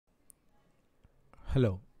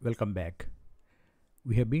Hello, welcome back.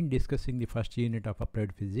 We have been discussing the first unit of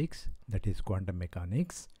applied physics, that is quantum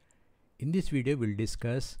mechanics. In this video, we'll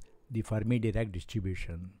discuss the Fermi Dirac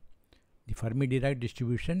distribution. The Fermi Dirac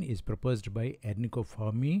distribution is proposed by Enrico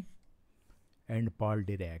Fermi and Paul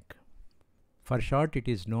Dirac. For short, it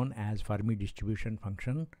is known as Fermi distribution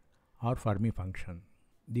function or Fermi function.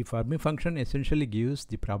 The Fermi function essentially gives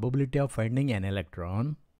the probability of finding an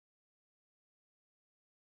electron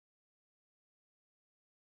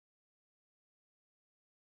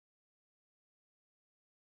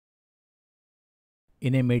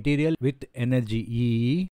in a material with energy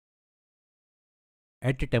E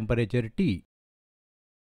at temperature T.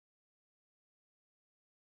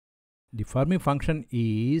 The Fermi function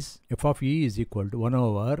is f of E is equal to 1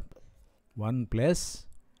 over 1 plus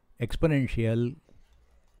exponential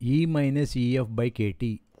E minus EF by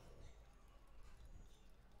kT.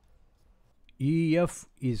 EF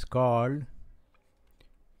is called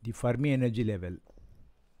the Fermi energy level.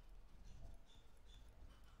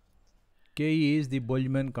 K is the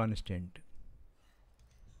Boltzmann constant.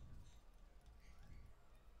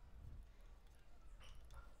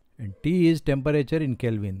 And T is temperature in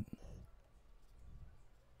Kelvin.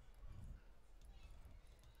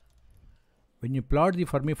 When you plot the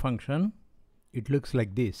Fermi function, it looks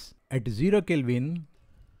like this. At 0 Kelvin,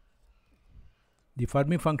 the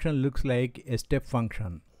Fermi function looks like a step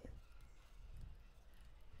function,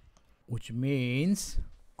 which means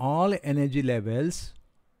all energy levels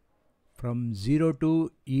from 0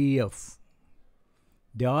 to EF,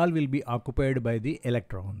 they all will be occupied by the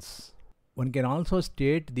electrons. One can also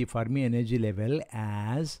state the Fermi energy level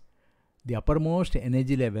as the uppermost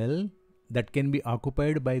energy level that can be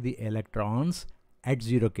occupied by the electrons at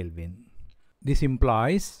 0 Kelvin. This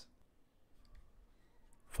implies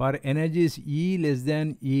for energies E less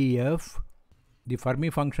than EF, the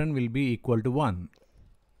Fermi function will be equal to 1,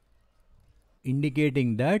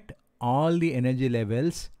 indicating that all the energy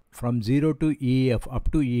levels from 0 to EF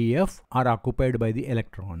up to EF are occupied by the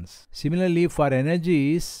electrons. Similarly, for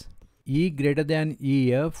energies E greater than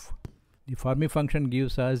EF, the Fermi function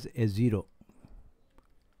gives us a 0,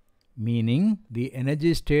 meaning the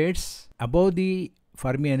energy states above the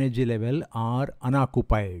Fermi energy level are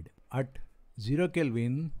unoccupied. At 0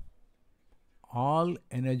 Kelvin, all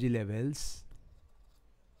energy levels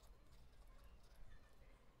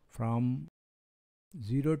from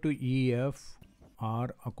 0 to EF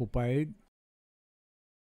are occupied,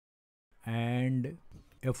 and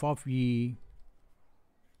f of E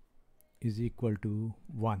is equal to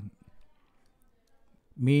 1.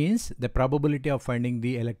 Means the probability of finding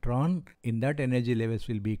the electron in that energy levels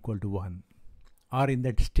will be equal to 1, or in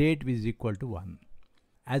that state is equal to 1.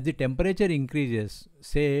 As the temperature increases,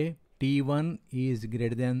 say T1 is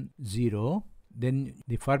greater than 0, then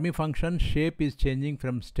the Fermi function shape is changing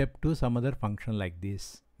from step to some other function like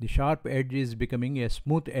this. The sharp edge is becoming a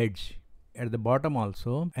smooth edge. At the bottom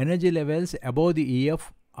also, energy levels above the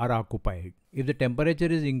EF are occupied. If the temperature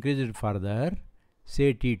is increased further,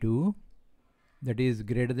 say T2, that is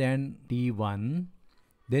greater than T1,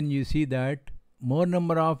 then you see that more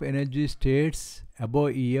number of energy states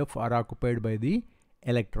above EF are occupied by the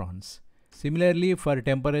electrons. Similarly, for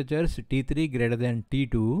temperatures T3 greater than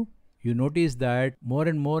T2, you notice that more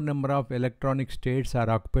and more number of electronic states are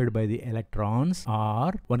occupied by the electrons,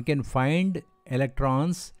 or one can find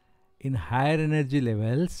electrons in higher energy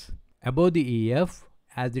levels above the EF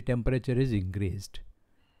as the temperature is increased.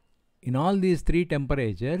 In all these three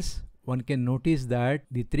temperatures, one can notice that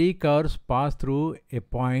the three curves pass through a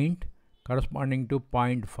point corresponding to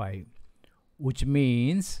 0.5, which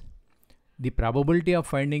means the probability of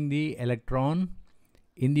finding the electron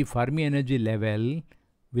in the Fermi energy level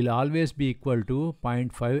will always be equal to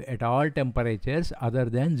 0.5 at all temperatures other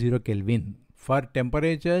than 0 Kelvin. For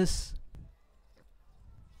temperatures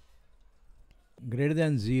greater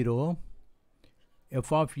than 0,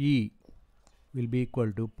 f of E will be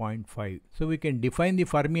equal to 0.5. So we can define the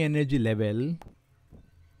Fermi energy level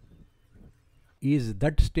is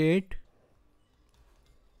that state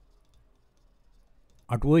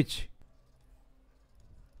at which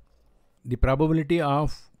the probability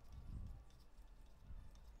of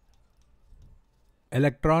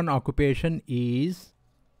electron occupation is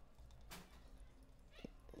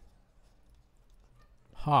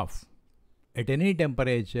half at any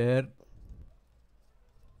temperature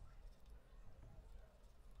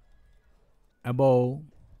above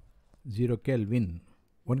 0 Kelvin.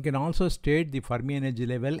 One can also state the Fermi energy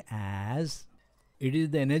level as it is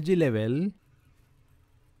the energy level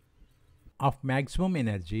of maximum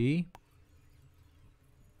energy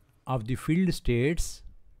of the field states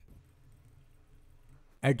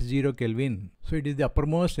at 0 Kelvin. So it is the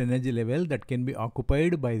uppermost energy level that can be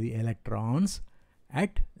occupied by the electrons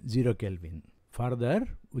at 0 Kelvin. Further,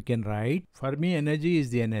 we can write Fermi energy is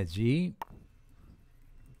the energy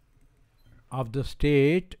of the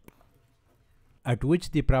state at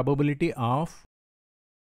which the probability of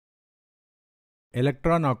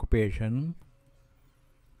electron occupation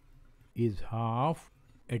is half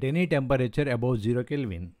at any temperature above 0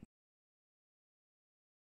 Kelvin.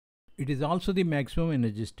 It is also the maximum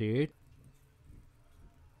energy state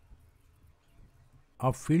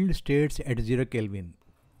of filled states at 0 Kelvin.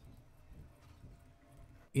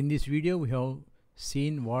 In this video, we have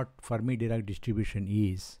seen what Fermi Dirac distribution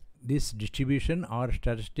is. This distribution or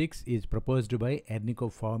statistics is proposed by Enrico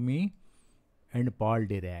Fermi and Paul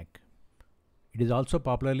Dirac. It is also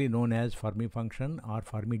popularly known as Fermi function or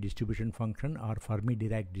Fermi distribution function or Fermi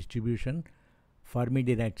Dirac distribution, Fermi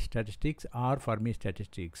Dirac statistics or Fermi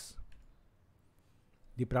statistics.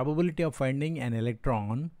 The probability of finding an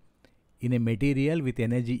electron in a material with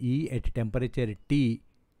energy E at temperature T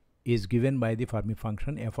is given by the Fermi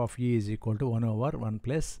function f of E is equal to 1 over 1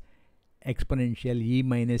 plus exponential E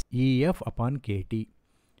minus EF upon kT,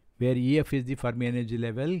 where EF is the Fermi energy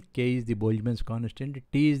level, K is the Boltzmann's constant,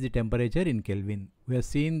 T is the temperature in Kelvin. We have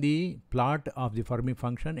seen the plot of the Fermi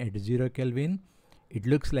function at 0 Kelvin. It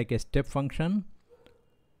looks like a step function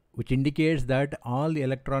which indicates that all the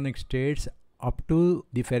electronic states up to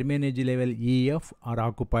the Fermi energy level EF are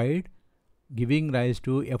occupied, giving rise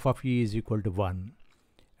to f of E is equal to 1.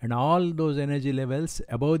 And all those energy levels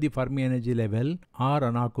above the Fermi energy level are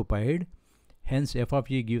unoccupied. Hence, f of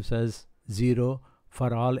E gives us 0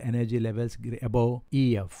 for all energy levels above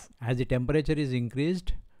EF. As the temperature is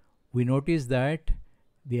increased, we notice that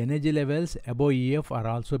the energy levels above EF are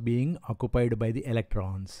also being occupied by the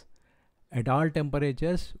electrons. At all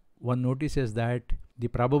temperatures, one notices that the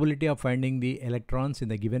probability of finding the electrons in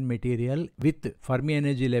the given material with Fermi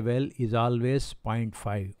energy level is always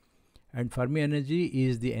 0.5. And Fermi energy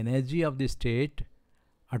is the energy of the state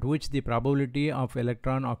at which the probability of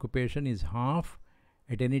electron occupation is half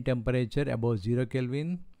at any temperature above 0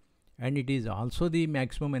 Kelvin, and it is also the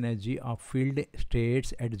maximum energy of filled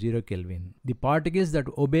states at 0 Kelvin. The particles that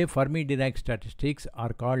obey Fermi Dirac statistics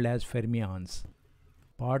are called as fermions.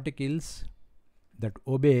 Particles that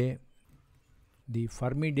obey the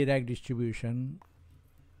Fermi Dirac distribution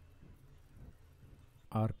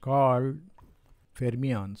are called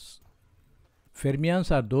fermions.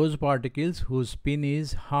 Fermions are those particles whose spin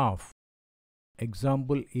is half.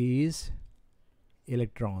 Example is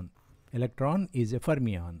electron. Electron is a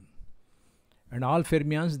fermion. And all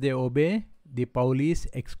fermions, they obey the Pauli's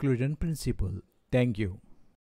exclusion principle. Thank you.